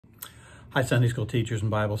Hi, Sunday school teachers and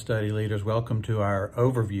Bible study leaders. Welcome to our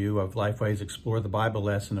overview of Lifeway's Explore the Bible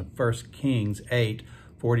lesson of 1 Kings 8,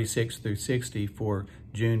 46 through 60 for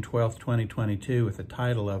June 12th, 2022 with the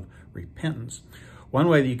title of Repentance. One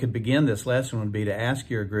way that you could begin this lesson would be to ask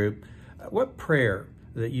your group what prayer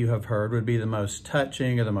that you have heard would be the most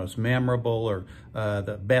touching or the most memorable or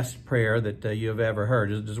the best prayer that you have ever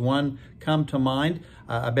heard. Does one come to mind?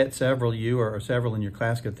 I bet several of you or several in your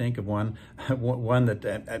class could think of one. One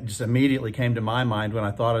that just immediately came to my mind when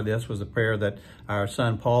I thought of this was a prayer that our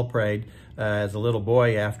son Paul prayed as a little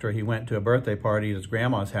boy after he went to a birthday party at his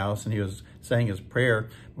grandma's house, and he was saying his prayer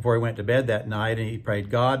before he went to bed that night, and he prayed,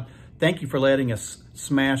 "God, thank you for letting us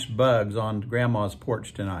smash bugs on Grandma's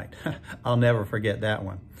porch tonight." I'll never forget that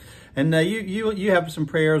one. And you have some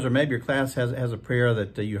prayers, or maybe your class has a prayer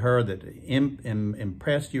that you heard that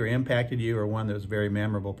impressed you or impacted you, or one that was very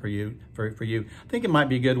memorable for you. I think it might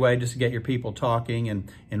be a good way just to get your people talking and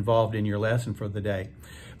involved in your lesson for the day.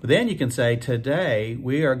 But then you can say, today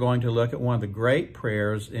we are going to look at one of the great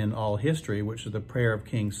prayers in all history, which is the prayer of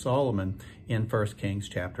King Solomon in 1 Kings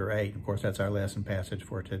chapter 8. Of course, that's our lesson passage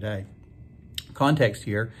for today. Context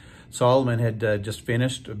here, Solomon had just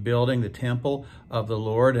finished building the temple of the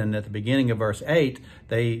Lord, and at the beginning of verse 8,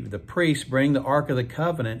 the priests bring the Ark of the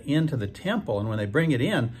Covenant into the temple, and when they bring it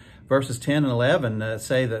in, verses 10 and 11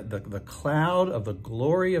 say that the cloud of the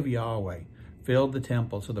glory of Yahweh filled the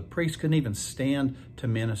temple, so the priests couldn't even stand to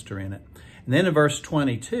minister in it. And then in verse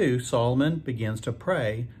 22, Solomon begins to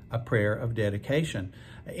pray a prayer of dedication.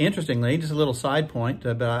 Interestingly, just a little side point,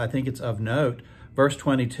 but I think it's of note, verse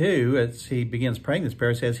 22, as he begins praying this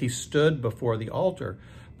prayer, it says he stood before the altar.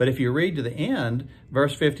 But if you read to the end,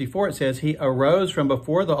 verse 54, it says he arose from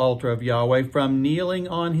before the altar of Yahweh from kneeling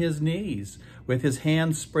on his knees with his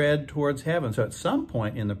hands spread towards heaven. So at some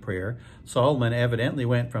point in the prayer, Solomon evidently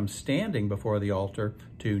went from standing before the altar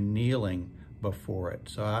to kneeling before it.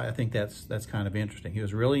 So I think that's kind of interesting. He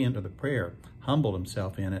was really into the prayer, humbled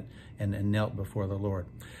himself in it, and knelt before the Lord.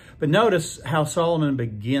 But notice how Solomon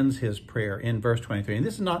begins his prayer in verse 23. And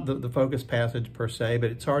this is not the focus passage per se,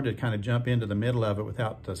 but it's hard to kind of jump into the middle of it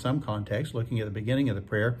without some context, looking at the beginning of the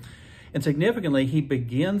prayer. And significantly, he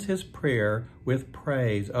begins his prayer with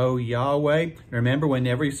praise. Oh, Yahweh. Remember,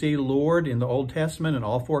 whenever you see Lord in the Old Testament in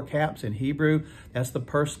all four caps in Hebrew, that's the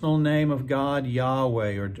personal name of God,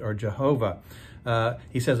 Yahweh or Jehovah.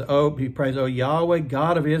 He prays, "Oh Yahweh,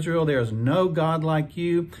 God of Israel, there is no God like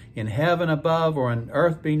you in heaven above or on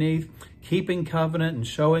earth beneath, keeping covenant and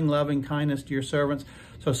showing loving kindness to your servants."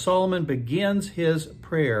 So Solomon begins his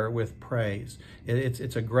prayer with praise.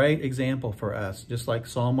 It's a great example for us, just like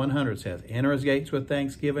Psalm 100 says, enter his gates with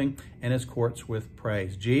thanksgiving and his courts with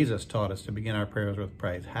praise. Jesus taught us to begin our prayers with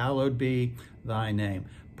praise. Hallowed be thy name.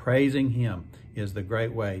 Praising him is the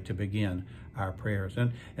great way to begin our prayers.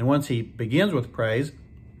 And once he begins with praise,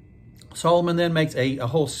 Solomon then makes a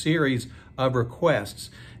whole series of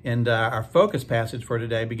requests. And our focus passage for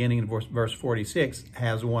today, beginning in verse 46,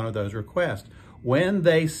 has one of those requests. When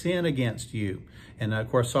they sin against you. And of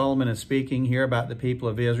course, Solomon is speaking here about the people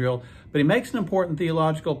of Israel, but he makes an important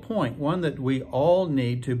theological point, one that we all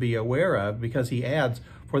need to be aware of, because he adds,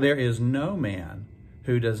 for there is no man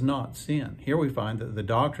who does not sin. Here we find that the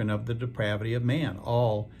doctrine of the depravity of man.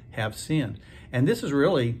 All have sinned. And this is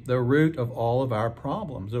really the root of all of our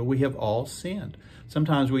problems, that we have all sinned.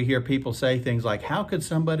 Sometimes we hear people say things like, how could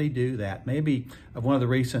somebody do that? Maybe of one of the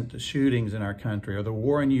recent shootings in our country, or the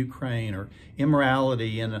war in Ukraine, or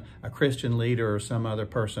immorality in a Christian leader or some other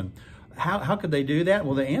person. How could they do that?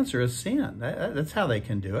 Well, the answer is sin. That's how they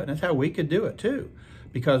can do it. And that's how we could do it too,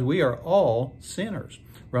 because we are all sinners.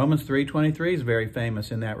 Romans 3:23 is very famous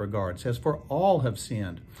in that regard. It says, for all have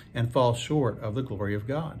sinned and fall short of the glory of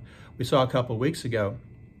God. We saw a couple of weeks ago,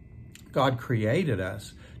 God created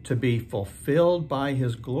us to be fulfilled by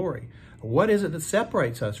his glory. What is it that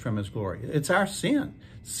separates us from his glory? It's our sin.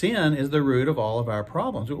 Sin is the root of all of our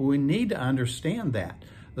problems. We need to understand that.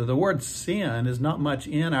 The word sin is not much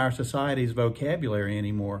in our society's vocabulary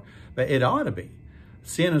anymore, but it ought to be.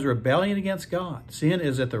 Sin is rebellion against God. Sin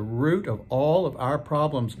is at the root of all of our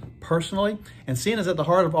problems personally, and sin is at the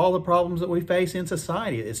heart of all the problems that we face in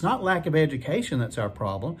society. It's not lack of education that's our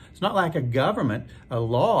problem. It's not lack of government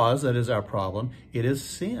laws that is our problem. It is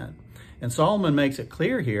sin. And Solomon makes it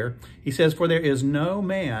clear here. He says, for there is no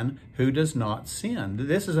man who does not sin.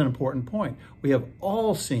 This is an important point. We have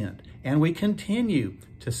all sinned, and we continue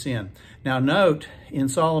to sin. Now note, in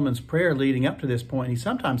Solomon's prayer leading up to this point, he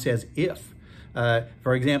sometimes says, if.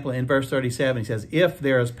 For example, in verse 37, he says, if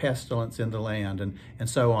there is pestilence in the land, and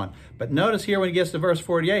so on. But notice here when he gets to verse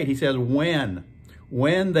 48, he says, when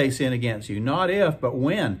when they sin against you. Not if, but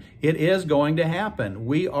when. It is going to happen.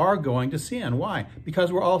 We are going to sin. Why?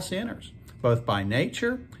 Because we're all sinners, both by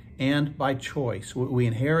nature and by choice. We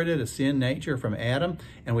inherited a sin nature from Adam,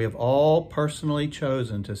 and we have all personally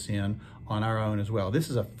chosen to sin on our own as well. This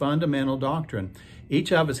is a fundamental doctrine.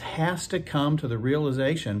 Each of us has to come to the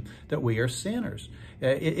realization that we are sinners.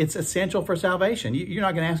 It's essential for salvation. You're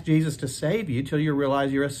not going to ask Jesus to save you till you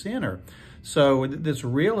realize you're a sinner. So this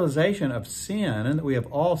realization of sin and that we have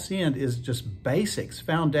all sinned is just basics,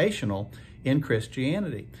 foundational in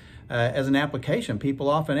Christianity. As an application, people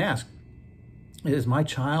often ask, is my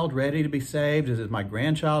child ready to be saved? Is my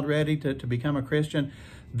grandchild ready to become a Christian?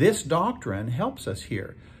 This doctrine helps us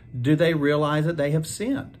here. Do they realize that they have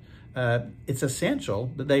sinned? It's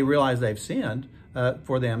essential that they realize they've sinned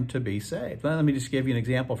for them to be saved. Let me just give you an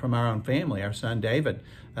example from our own family. Our son David,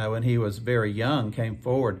 when he was very young, came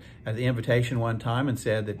forward at the invitation one time and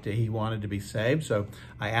said that he wanted to be saved. So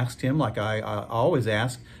I asked him, like I always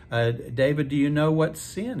ask, David, do you know what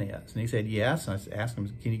sin is? And he said, yes. And I asked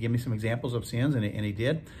him, can you give me some examples of sins? And he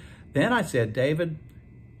did. Then I said, David,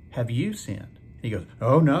 have you sinned? And he goes,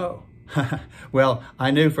 oh, no. Well,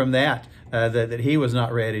 I knew from that that he was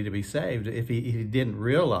not ready to be saved if he didn't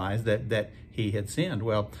realize that he had sinned.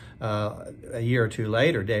 Well, a year or two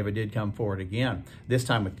later, David did come forward again, this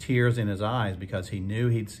time with tears in his eyes because he knew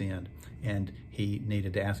he'd sinned and he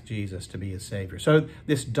needed to ask Jesus to be his Savior. So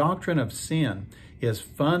this doctrine of sin is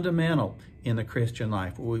fundamental in the Christian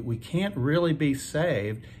life. We can't really be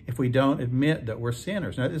saved if we don't admit that we're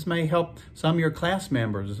sinners. Now, this may help some of your class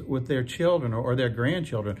members with their children or their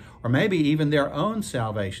grandchildren, or maybe even their own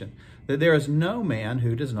salvation, that there is no man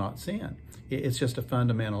who does not sin. It's just a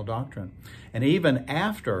fundamental doctrine. And even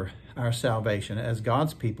after our salvation, as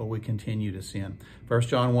God's people, we continue to sin. 1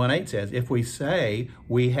 John 1:8 says, if we say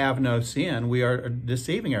we have no sin, we are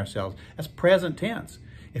deceiving ourselves. That's present tense.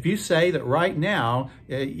 If you say that right now,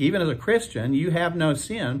 even as a Christian, you have no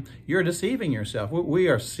sin, you're deceiving yourself. We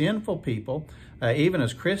are sinful people. Even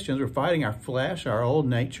as Christians, we're fighting our flesh, our old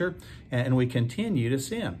nature, and we continue to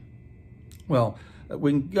sin. Well,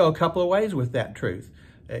 we can go a couple of ways with that truth.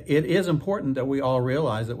 It is important that we all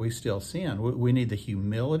realize that we still sin. We need the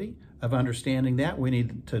humility of understanding that. We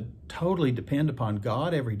need to totally depend upon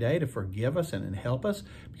God every day to forgive us and help us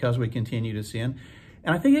because we continue to sin.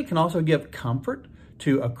 And I think it can also give comfort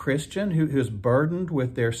to a Christian who is burdened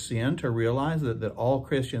with their sin to realize that all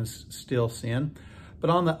Christians still sin. But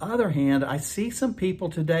on the other hand, I see some people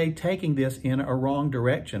today taking this in a wrong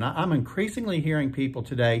direction. I'm increasingly hearing people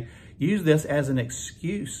today use this as an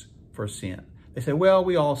excuse for sin. They say, well,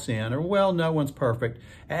 we all sin, or well, no one's perfect,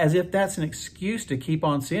 as if that's an excuse to keep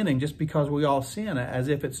on sinning just because we all sin, as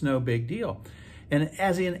if it's no big deal. And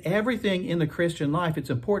as in everything in the Christian life, it's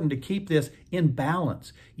important to keep this in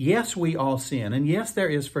balance. Yes, we all sin, and yes, there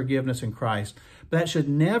is forgiveness in Christ, but that should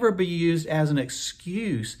never be used as an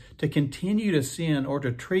excuse to continue to sin or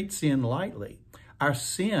to treat sin lightly. Our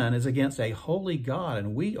sin is against a holy God,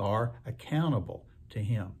 and we are accountable to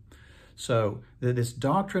Him. So this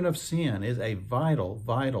doctrine of sin is a vital,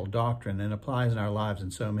 vital doctrine and applies in our lives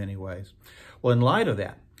in so many ways. Well, in light of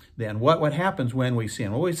that, then what happens when we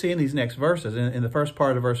sin? Well, we see in these next verses, in the first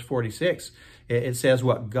part of verse 46, it says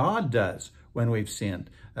what God does when we've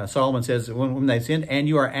sinned. Solomon says, when they sinned, and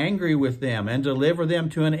you are angry with them and deliver them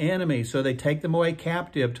to an enemy, so they take them away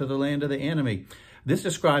captive to the land of the enemy. This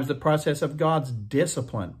describes the process of God's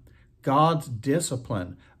discipline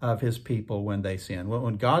of His people when they sin.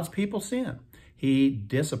 When God's people sin, He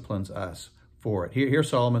disciplines us for it. Here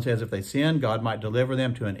Solomon says if they sin, God might deliver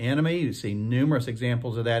them to an enemy. You see numerous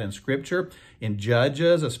examples of that in Scripture. In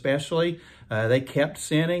Judges especially, they kept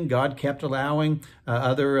sinning. God kept allowing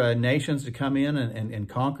other nations to come in and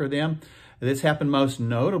conquer them. This happened most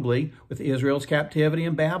notably with Israel's captivity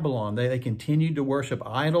in Babylon. They continued to worship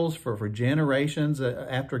idols for generations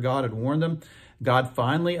after God had warned them. God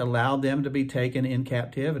finally allowed them to be taken in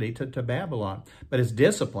captivity to Babylon. But His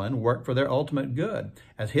discipline worked for their ultimate good.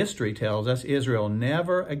 As history tells us, Israel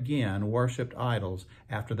never again worshiped idols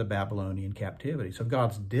after the Babylonian captivity. So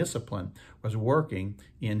God's discipline was working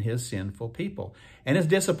in His sinful people. And His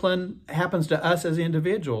discipline happens to us as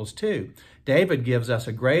individuals too. David gives us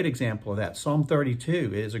a great example of that. Psalm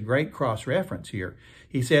 32 is a great cross-reference here.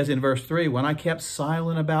 He says in verse 3, when I kept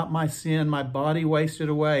silent about my sin, my body wasted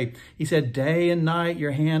away. He said, day and night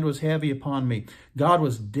your hand was heavy upon me. God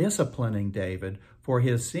was disciplining David for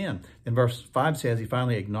his sin. And verse 5 says he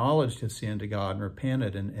finally acknowledged his sin to God and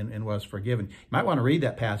repented and was forgiven. You might want to read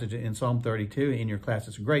that passage in Psalm 32 in your class.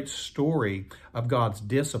 It's a great story of God's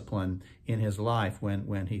discipline in his life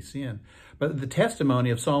when he sinned. But the testimony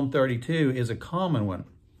of Psalm 32 is a common one.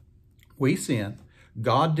 We sin.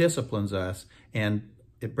 God disciplines us, and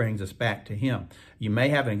it brings us back to Him. You may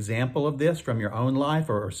have an example of this from your own life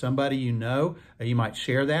or somebody you know. You might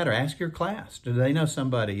share that or ask your class. Do they know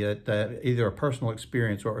somebody that either a personal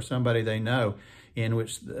experience or somebody they know in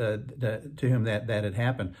which to whom that had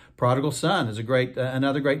happened? Prodigal son is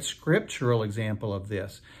another great scriptural example of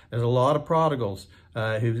this. There's a lot of prodigals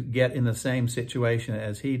who get in the same situation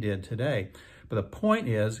as he did today. But the point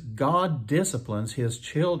is, God disciplines His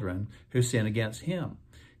children who sin against Him.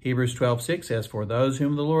 Hebrews 12:6 says, "For those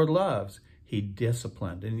whom the Lord loves, He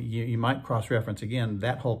disciplined." And you might cross-reference again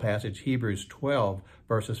that whole passage, Hebrews 12,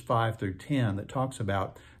 verses 5 through 10, that talks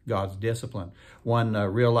about God's discipline. One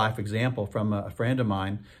real-life example from a friend of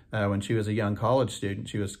mine, when she was a young college student,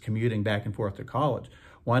 she was commuting back and forth to college.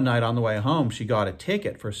 One night on the way home, she got a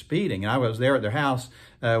ticket for speeding. I was there at their house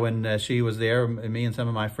when she was there, me and some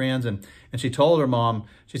of my friends, and she told her mom,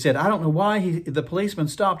 she said, "I don't know why the policeman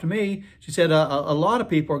stopped me." She said, a lot of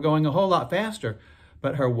people are going a whole lot faster.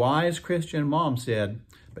 But her wise Christian mom said,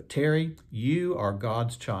 "But Terry, you are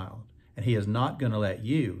God's child, and He is not going to let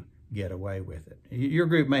you get away with it." Your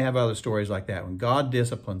group may have other stories like that. When God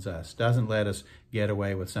disciplines us, doesn't let us get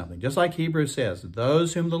away with something. Just like Hebrews says,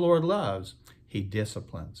 those whom the Lord loves, He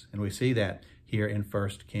disciplines. And we see that here in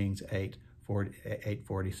 1 Kings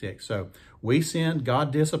 8:46. So we sin,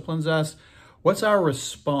 God disciplines us. What's our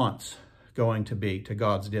response going to be to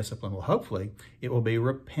God's discipline? Well, hopefully it will be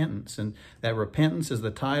repentance. And that repentance is the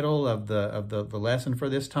title of the lesson for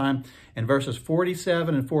this time. And verses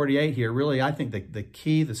 47 and 48 here, really, I think the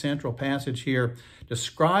key, the central passage here,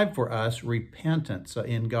 describe for us repentance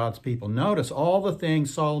in God's people. Notice all the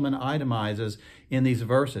things Solomon itemizes in these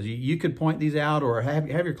verses. You could point these out, or have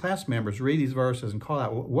your class members read these verses and call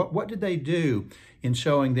out, what did they do in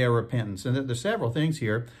showing their repentance? And there's several things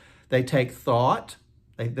here. They take thought.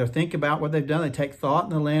 They think about what they've done. They take thought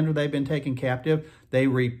in the land where they've been taken captive. They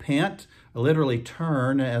repent, literally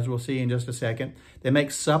turn, as we'll see in just a second. They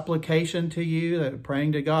make supplication to you,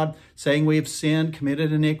 praying to God, saying we have sinned,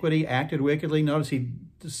 committed iniquity, acted wickedly. Notice he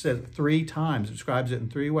says it 3 times, describes it in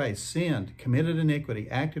 3 ways. Sinned, committed iniquity,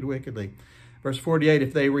 acted wickedly. Verse 48,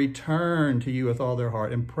 if they return to you with all their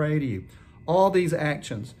heart and pray to you. All these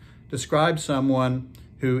actions describe someone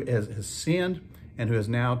who has sinned and who is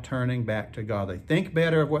now turning back to God. They think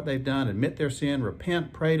better of what they've done, admit their sin,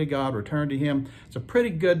 repent, pray to God, return to Him. It's a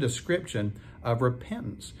pretty good description of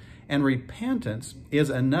repentance. And repentance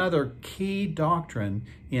is another key doctrine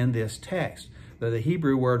in this text. The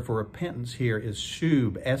Hebrew word for repentance here is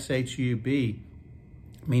shub, S-H-U-B,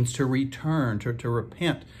 means to return, to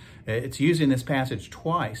repent. It's used in this passage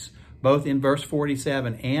twice, both in verse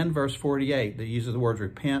 47 and verse 48, that uses the words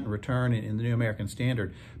repent and return in the New American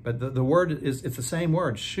Standard. But the word it's the same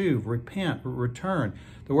word, shuv, repent, return.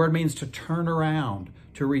 The word means to turn around,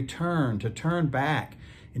 to return, to turn back.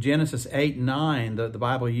 In Genesis 8:9, the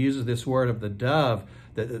Bible uses this word of the dove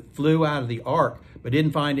that flew out of the ark, but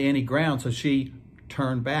didn't find any ground, so she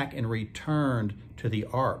turned back and returned to the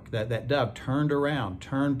ark. That dove turned around,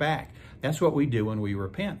 turned back. That's what we do when we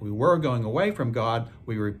repent. We were going away from God,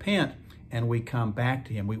 we repent, and we come back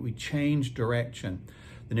to Him. We change direction.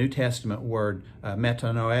 The New Testament word,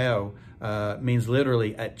 metanoeo, means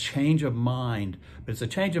literally a change of mind. But it's a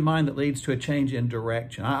change of mind that leads to a change in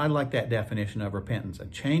direction. I like that definition of repentance. A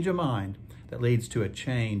change of mind that leads to a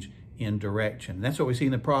change in direction. And that's what we see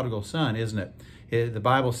in the prodigal son, isn't it? The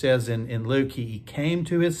Bible says in Luke, he came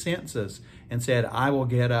to his senses and said, I will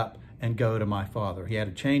get up and go to my father. He had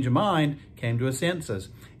a change of mind, came to his senses,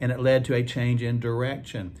 and it led to a change in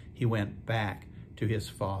direction. He went back to his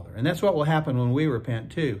father. And that's what will happen when we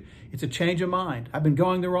repent too. It's a change of mind. I've been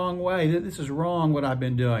going the wrong way. This is wrong what I've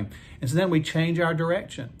been doing. And so then we change our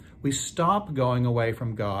direction. We stop going away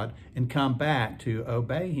from God and come back to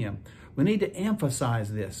obey Him. We need to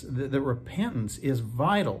emphasize this, that repentance is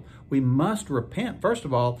vital. We must repent, first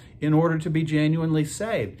of all, in order to be genuinely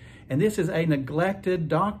saved. And this is a neglected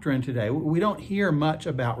doctrine today. We don't hear much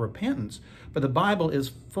about repentance, but the Bible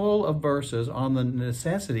is full of verses on the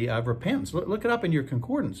necessity of repentance. Look it up in your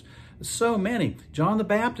concordance. So many. John the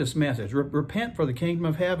Baptist's message, repent for the kingdom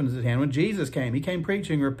of heaven is at hand. When Jesus came, He came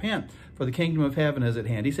preaching, repent for the kingdom of heaven is at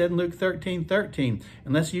hand. He said in Luke 13:13,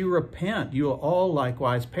 unless you repent, you will all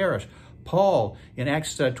likewise perish. Paul in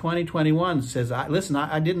Acts 20:21 says, listen,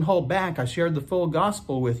 I didn't hold back. I shared the full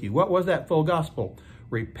gospel with you. What was that full gospel?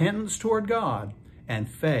 Repentance toward God and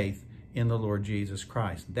faith in the Lord Jesus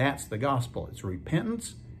Christ. That's the gospel. It's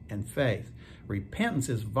repentance and faith. Repentance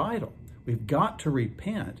is vital. We've got to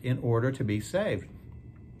repent in order to be saved.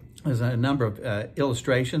 There's a number of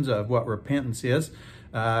illustrations of what repentance is.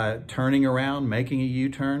 Turning around, making a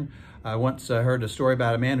U-turn. I once heard a story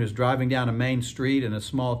about a man who was driving down a main street in a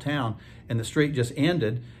small town, and the street just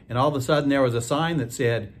ended, and all of a sudden there was a sign that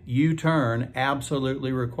said, U-turn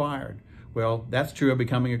absolutely required. Well, that's true of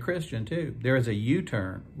becoming a Christian too. There is a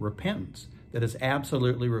U-turn, repentance, that is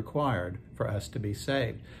absolutely required for us to be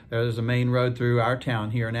saved. There's a main road through our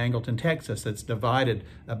town here in Angleton, Texas, that's divided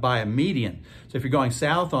by a median. So if you're going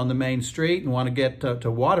south on the main street and want to get to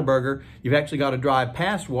Whataburger, you've actually got to drive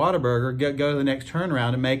past Whataburger, go to the next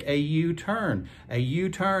turnaround and make a U-turn. A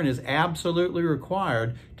U-turn is absolutely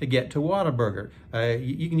required to get to Whataburger.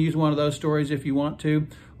 You can use one of those stories if you want to,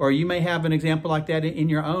 or you may have an example like that in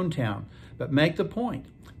your own town. But make the point,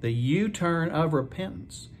 the U-turn of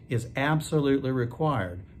repentance is absolutely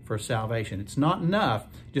required for salvation. It's not enough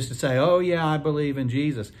just to say, oh yeah, I believe in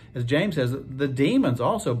Jesus. As James says, the demons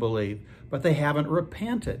also believe, but they haven't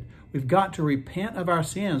repented. We've got to repent of our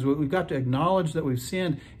sins. We've got to acknowledge that we've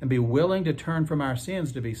sinned and be willing to turn from our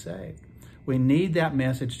sins to be saved. We need that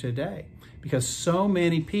message today because so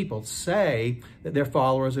many people say that they're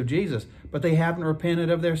followers of Jesus, but they haven't repented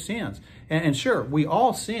of their sins. And sure, we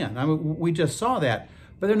all sin. I mean, we just saw that.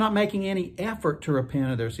 But they're not making any effort to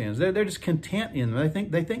repent of their sins. They're just content in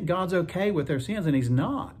them. They think God's okay with their sins, and He's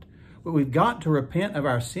not. But we've got to repent of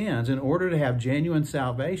our sins in order to have genuine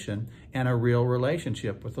salvation and a real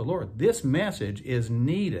relationship with the Lord. This message is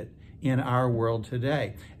needed in our world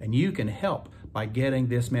today, and you can help by getting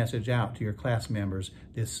this message out to your class members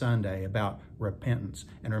this Sunday about repentance.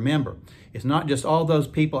 And remember, it's not just all those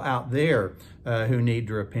people out there who need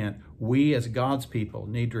to repent. We as God's people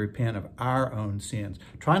need to repent of our own sins.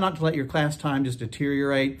 Try not to let your class time just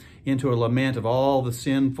deteriorate into a lament of all the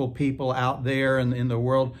sinful people out there in the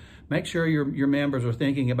world. Make sure your members are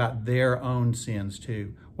thinking about their own sins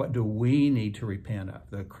too. What do we need to repent of?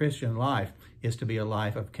 The Christian life is to be a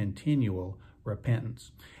life of continual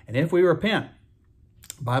repentance. And if we repent,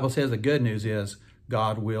 the Bible says the good news is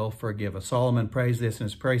God will forgive us. Solomon prays this in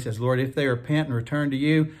his prayer. He says, Lord, if they repent and return to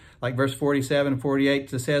you, like verse 47 and 48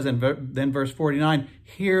 says, and then verse 49,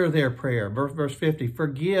 hear their prayer. Verse 50,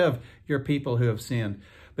 forgive your people who have sinned.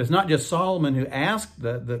 But it's not just Solomon who asked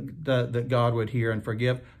that God would hear and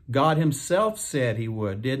forgive. God himself said he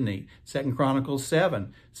would, didn't he? 2 Chronicles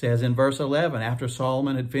 7 says in verse 11, after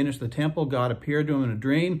Solomon had finished the temple, God appeared to him in a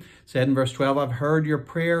dream, said in verse 12, I've heard your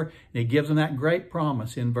prayer. And he gives him that great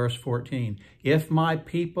promise in verse 14. If my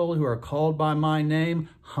people who are called by my name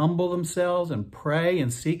humble themselves and pray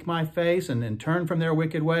and seek my face and turn from their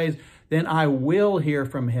wicked ways, then I will hear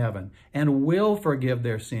from heaven and will forgive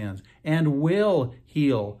their sins and will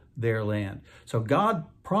heal their land. So God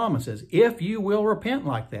promises, if you will repent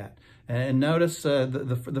like that, and notice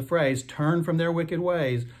the phrase, turn from their wicked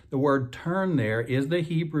ways, the word turn there is the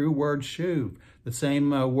Hebrew word shuv, the same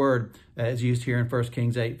word as used here in 1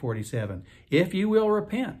 Kings 8:47. If you will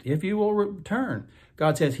repent, if you will return,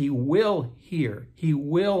 God says he will hear, he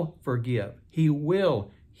will forgive, he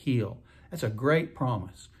will heal. That's a great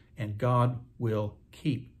promise. And God will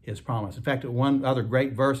keep his promise. In fact, one other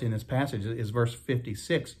great verse in this passage is verse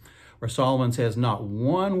 56, where Solomon says, not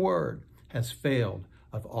one word has failed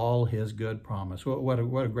of all his good promise. What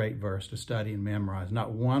a great verse to study and memorize.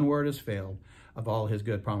 Not one word has failed of all his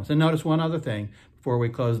good promise. And notice one other thing before we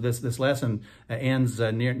close. This lesson ends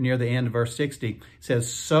near the end of verse 60. It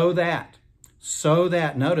says, so that,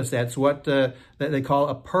 notice that's what that they call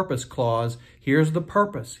a purpose clause. Here's the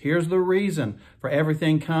purpose. Here's the reason for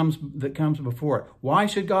everything that comes before it. Why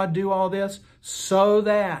should God do all this? So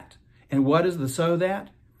that. And what is the so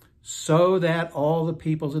that? So that all the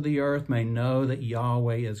peoples of the earth may know that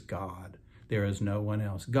Yahweh is God. There is no one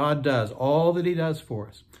else. God does all that he does for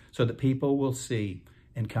us so that people will see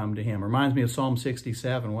and come to him. Reminds me of Psalm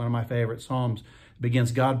 67, one of my favorite Psalms.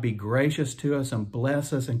 Begins, God be gracious to us and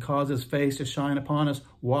bless us and cause his face to shine upon us.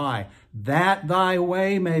 Why? That thy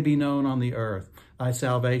way may be known on the earth, thy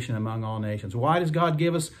salvation among all nations. Why does God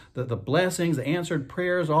give us the blessings, the answered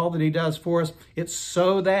prayers, all that he does for us? It's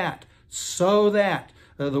so that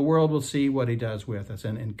the world will see what he does with us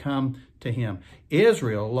and come to him.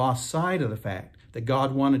 Israel lost sight of the fact that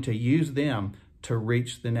God wanted to use them to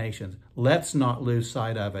reach the nations. Let's not lose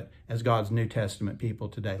sight of it as God's New Testament people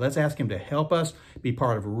today. Let's ask him to help us be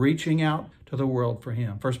part of reaching out to the world for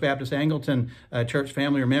him. First Baptist Angleton church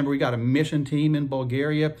family, remember we got a mission team in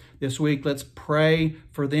Bulgaria this week. Let's pray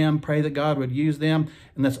for them, pray that God would use them,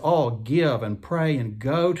 and let's all give and pray and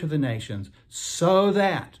go to the nations so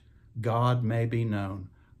that God may be known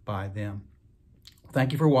by them.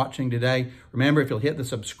 Thank you for watching today. Remember, if you'll hit the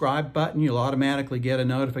subscribe button, you'll automatically get a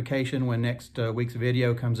notification when next week's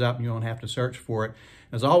video comes up, and you won't have to search for it.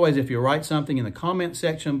 As always, if you write something in the comment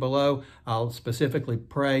section below, I'll specifically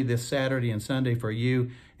pray this Saturday and Sunday for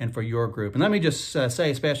you and for your group. And let me just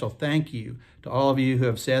say a special thank you to all of you who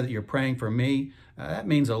have said that you're praying for me. That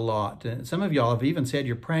means a lot. Some of y'all have even said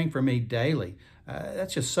you're praying for me daily.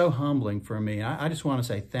 That's just so humbling for me. I just want to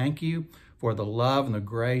say thank you for the love and the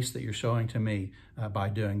grace that you're showing to me by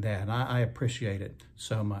doing that. And I appreciate it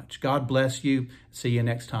so much. God bless you. See you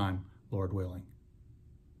next time, Lord willing.